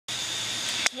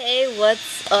Hey,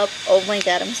 what's up? Oh my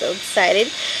god, I'm so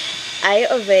excited. I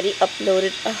already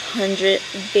uploaded 100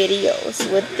 videos.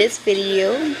 With this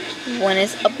video, when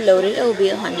it's uploaded, it will be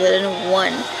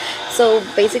 101. So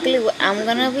basically what I'm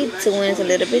gonna be doing is a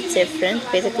little bit different.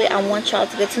 Basically, I want y'all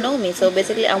to get to know me. So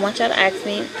basically, I want y'all to ask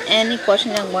me any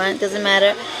question you want. Doesn't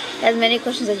matter, as many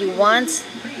questions as you want.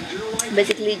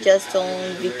 Basically, just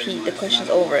don't repeat the questions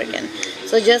over again.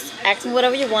 So just ask me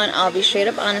whatever you want. I'll be straight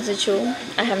up honest with you.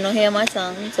 I have no hair on my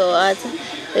tongue, so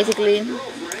basically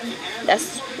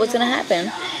that's what's gonna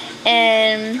happen.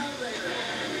 And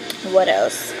what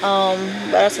else?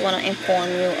 What else I want to inform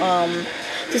you?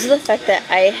 This is the fact that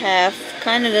I have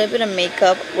kind of a little bit of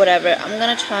makeup, whatever. I'm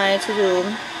gonna try to do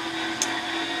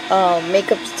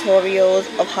makeup tutorials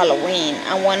of Halloween.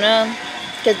 I wanna,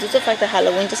 because due to the fact that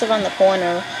Halloween just around the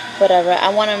corner, whatever, I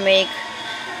want to make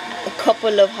a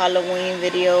couple of Halloween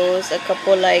videos, a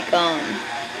couple like I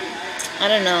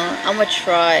don't know, I'm gonna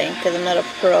try because I'm not a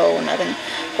pro or nothing,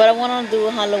 but I want to do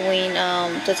Halloween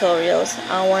tutorials.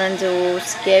 I want to do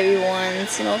scary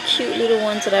ones, you know, cute little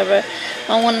ones, whatever.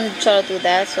 I want to try to do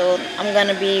that, so I'm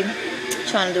gonna be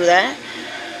trying to do that.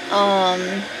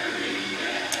 I'm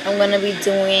gonna be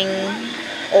doing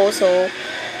also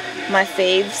my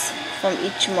faves from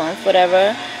each month,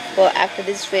 whatever. But after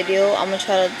this video, I'm gonna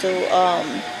try to do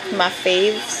my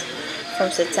faves from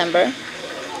September,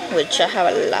 which I have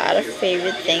a lot of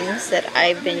favorite things that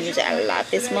I've been using a lot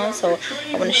this month. So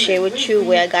I want to share with you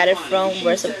where I got it from,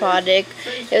 where's the product,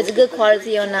 if it's a good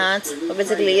quality or not. But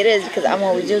basically it is, because I'm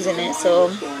always using it. So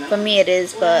for me it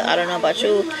is, but I don't know about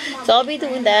you. So I'll be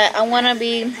doing that. I want to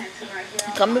be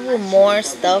coming with more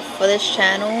stuff for this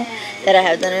channel that I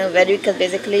have done already, because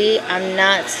basically I'm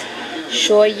not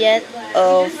sure yet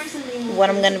of what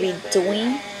I'm gonna be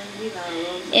doing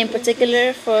in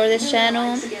particular for this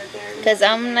channel, because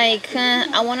I'm like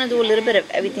I want to do a little bit of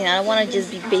everything. I don't want to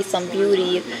just be based on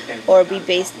beauty or be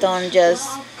based on just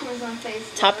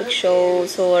topic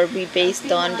shows or be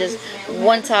based on just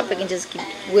one topic and just keep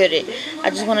with it. I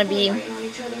just want to be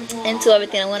into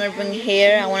everything. I want to bring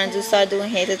hair. I want to start doing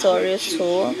hair tutorials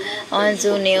too. I want to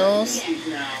do nails.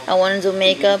 I want to do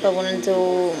makeup. I want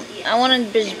to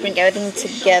just bring everything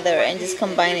together and just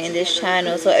combine it in this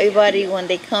channel, so everybody, when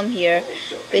they come here,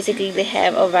 basically they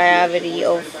have a variety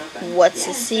of what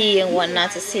to see and what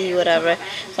not to see, whatever.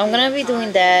 So I'm gonna be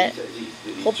doing that.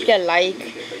 Hope you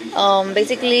like.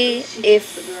 Basically,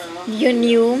 if you're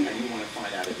new,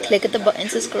 click at the button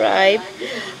subscribe,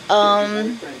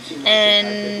 and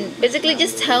basically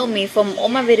just tell me from all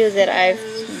my videos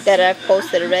that I've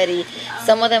posted already.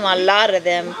 Some of them, a lot of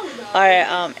them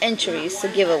are entries to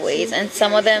giveaways, and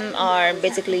some of them are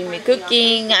basically me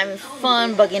cooking, having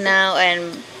fun, bugging out,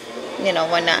 and you know,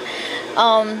 whatnot.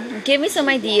 Give me some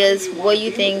ideas what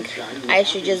you think I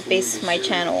should just base my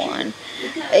channel on.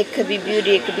 It could be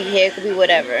beauty, it could be hair, it could be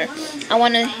whatever. I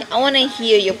wanna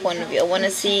hear your point of view. I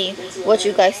wanna see what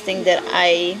you guys think that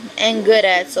I am good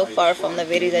at so far from the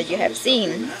videos that you have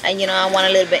seen. And you know, I want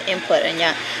a little bit input, and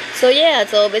yeah. So yeah,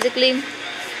 so basically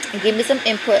give me some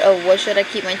input of what should I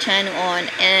keep my channel on,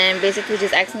 and basically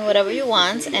just ask me whatever you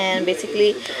want, and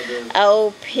basically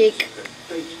I'll pick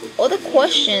all the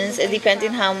questions. It depends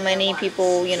on how many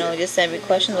people, you know, just send me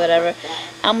questions, whatever.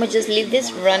 I'm gonna just leave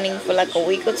this running for like a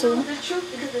week or two,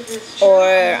 or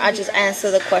I just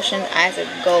answer the question as it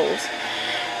goes.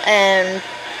 And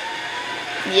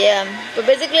yeah, but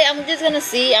basically I'm just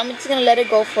gonna let it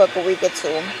go for like a week or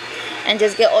two and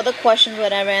just get all the questions,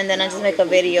 whatever, and then I just make a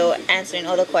video answering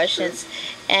all the questions.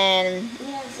 And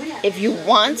if you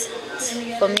want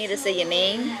for me to say your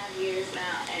name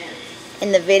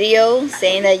in the video,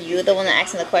 saying that you're the one that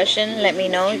asking the question, let me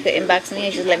know. You could inbox me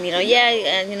and just let me know. Yeah,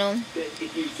 and you know,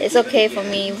 it's okay for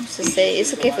me to say,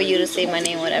 it's okay for you to say my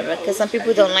name, whatever, because some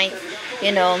people don't like,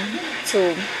 you know,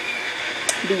 to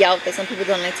be out there. Some people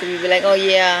don't like to be like, oh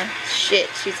yeah, shit,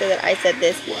 she said that I said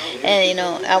this. And you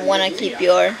know, I want to keep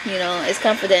your, you know, it's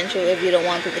confidential if you don't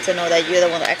want people to know that you're the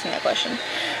one that asking that question.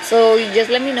 So you just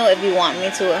let me know if you want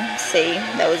me to say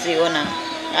that was you or not.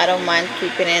 I don't mind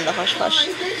keeping it in the hush hush.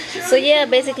 So yeah,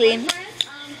 basically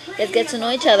let's get to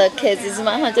know each other, because this is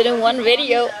my 101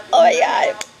 video. Oh my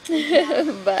god.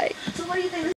 Bye.